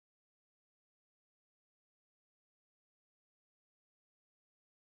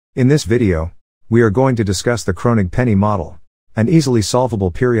In this video, we are going to discuss the Kronig Penney model, an easily solvable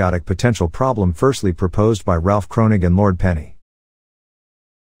periodic potential problem firstly proposed by Ralph Kronig and Lord Penney.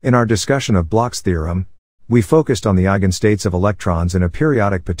 In our discussion of Bloch's theorem, we focused on the eigenstates of electrons in a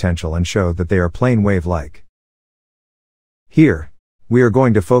periodic potential and showed that they are plane wave-like. Here, we are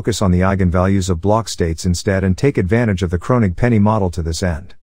going to focus on the eigenvalues of Bloch states instead and take advantage of the Kronig Penney model to this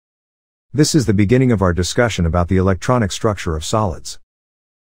end. This is the beginning of our discussion about the electronic structure of solids.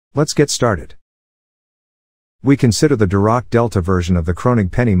 Let's get started. We consider the Dirac delta version of the Kronig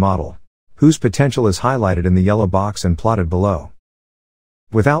Penney model, whose potential is highlighted in the yellow box and plotted below.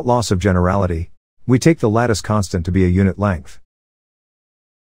 Without loss of generality, we take the lattice constant to be a unit length.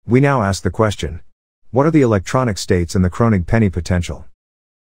 We now ask the question, what are the electronic states in the Kronig Penney potential?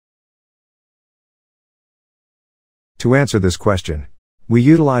 To answer this question, we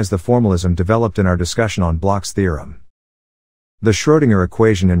utilize the formalism developed in our discussion on Bloch's theorem. The Schrödinger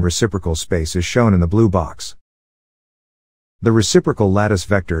equation in reciprocal space is shown in the blue box. The reciprocal lattice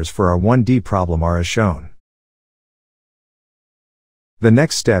vectors for our 1D problem are as shown. The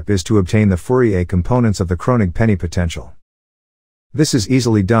next step is to obtain the Fourier components of the Kronig Penney potential. This is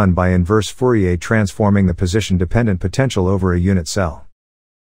easily done by inverse Fourier transforming the position-dependent potential over a unit cell.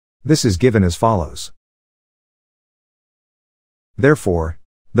 This is given as follows. Therefore,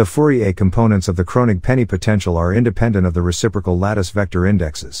 the Fourier components of the Kronig Penney potential are independent of the reciprocal lattice vector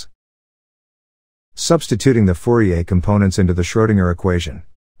indexes. Substituting the Fourier components into the Schrödinger equation,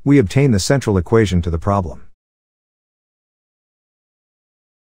 we obtain the central equation to the problem.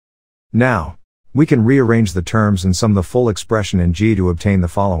 Now, we can rearrange the terms and sum the full expression in G to obtain the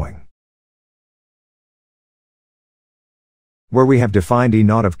following. Where we have defined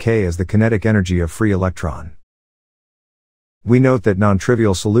E0 of K as the kinetic energy of free electron. We note that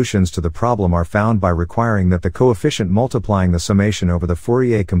non-trivial solutions to the problem are found by requiring that the coefficient multiplying the summation over the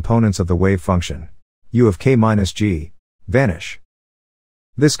Fourier components of the wave function, U of K minus G, vanish.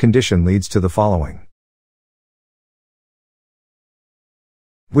 This condition leads to the following,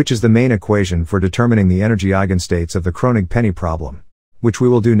 which is the main equation for determining the energy eigenstates of the Kronig Penney problem, which we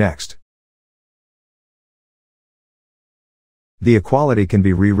will do next. The equality can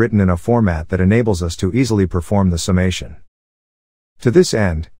be rewritten in a format that enables us to easily perform the summation. To this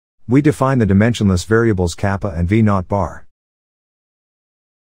end, we define the dimensionless variables kappa and V0 bar.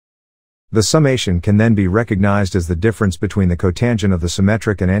 The summation can then be recognized as the difference between the cotangent of the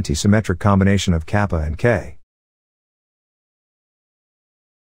symmetric and antisymmetric combination of kappa and K.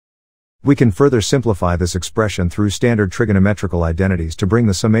 We can further simplify this expression through standard trigonometrical identities to bring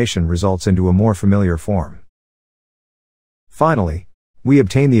the summation results into a more familiar form. Finally, we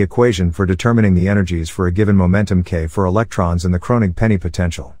obtain the equation for determining the energies for a given momentum K for electrons in the Kronig Penney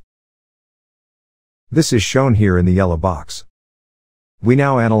potential. This is shown here in the yellow box. We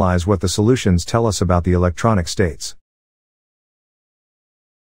now analyze what the solutions tell us about the electronic states.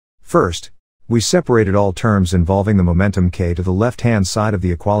 First, we separated all terms involving the momentum K to the left-hand side of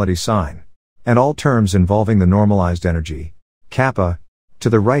the equality sign, and all terms involving the normalized energy, kappa, to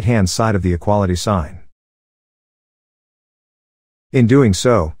the right-hand side of the equality sign. In doing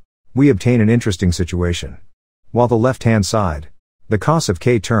so, we obtain an interesting situation. While the left-hand side, the cos of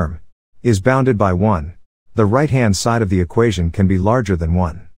K term, is bounded by 1, the right-hand side of the equation can be larger than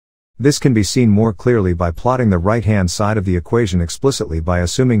 1. This can be seen more clearly by plotting the right-hand side of the equation explicitly by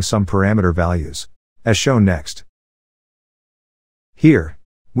assuming some parameter values, as shown next. Here,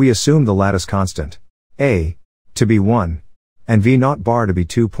 we assume the lattice constant, A, to be 1, and V0 bar to be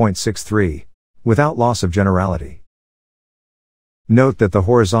 2.63, without loss of generality. Note that the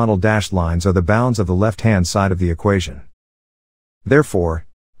horizontal dashed lines are the bounds of the left-hand side of the equation. Therefore,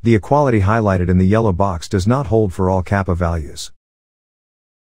 the equality highlighted in the yellow box does not hold for all kappa values.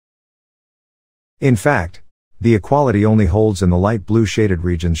 In fact, the equality only holds in the light blue shaded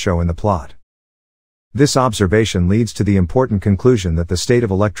regions shown in the plot. This observation leads to the important conclusion that the state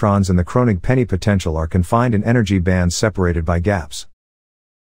of electrons in the Kronig Penney potential are confined in energy bands separated by gaps.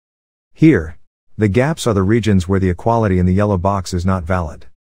 Here, the gaps are the regions where the equality in the yellow box is not valid.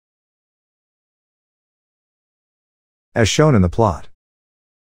 As shown in the plot.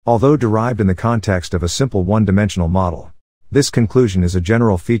 Although derived in the context of a simple one-dimensional model, this conclusion is a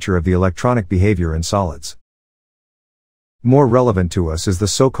general feature of the electronic behavior in solids. More relevant to us is the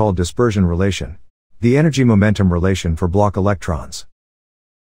so-called dispersion relation, the energy-momentum relation for Bloch electrons.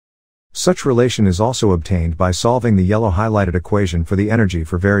 Such relation is also obtained by solving the yellow highlighted equation for the energy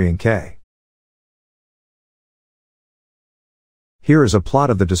for varying K. Here is a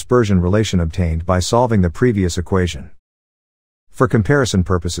plot of the dispersion relation obtained by solving the previous equation. For comparison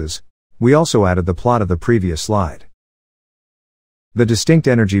purposes, we also added the plot of the previous slide. The distinct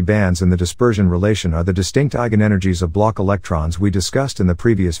energy bands in the dispersion relation are the distinct eigenenergies of Bloch electrons we discussed in the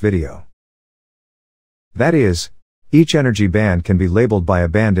previous video. That is, each energy band can be labeled by a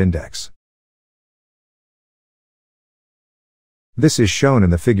band index. This is shown in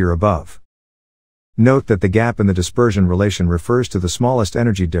the figure above. Note that the gap in the dispersion relation refers to the smallest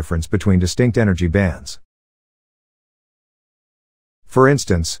energy difference between distinct energy bands. For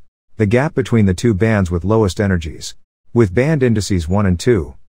instance, the gap between the two bands with lowest energies, with band indices 1 and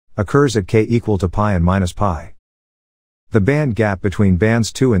 2, occurs at k equal to pi and minus pi. The band gap between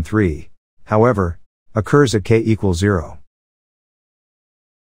bands 2 and 3, however, occurs at k equals 0.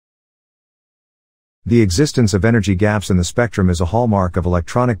 The existence of energy gaps in the spectrum is a hallmark of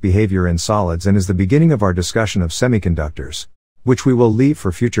electronic behavior in solids and is the beginning of our discussion of semiconductors, which we will leave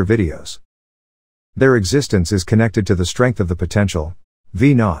for future videos. Their existence is connected to the strength of the potential,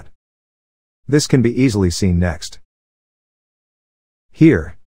 V0. This can be easily seen next.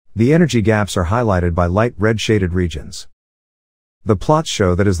 Here, the energy gaps are highlighted by light red shaded regions. The plots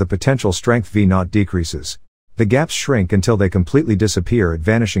show that as the potential strength V0 decreases, the gaps shrink until they completely disappear at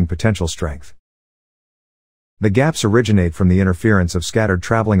vanishing potential strength. The gaps originate from the interference of scattered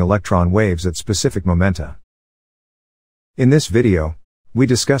traveling electron waves at specific momenta. In this video, we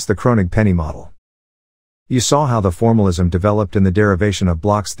discuss the Kronig Penney model. You saw how the formalism developed in the derivation of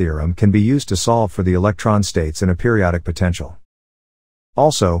Bloch's theorem can be used to solve for the electron states in a periodic potential.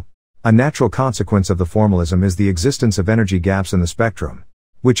 Also, a natural consequence of the formalism is the existence of energy gaps in the spectrum,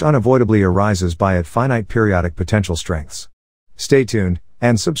 which unavoidably arises by at finite periodic potential strengths. Stay tuned,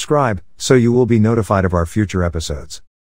 and subscribe, so you will be notified of our future episodes.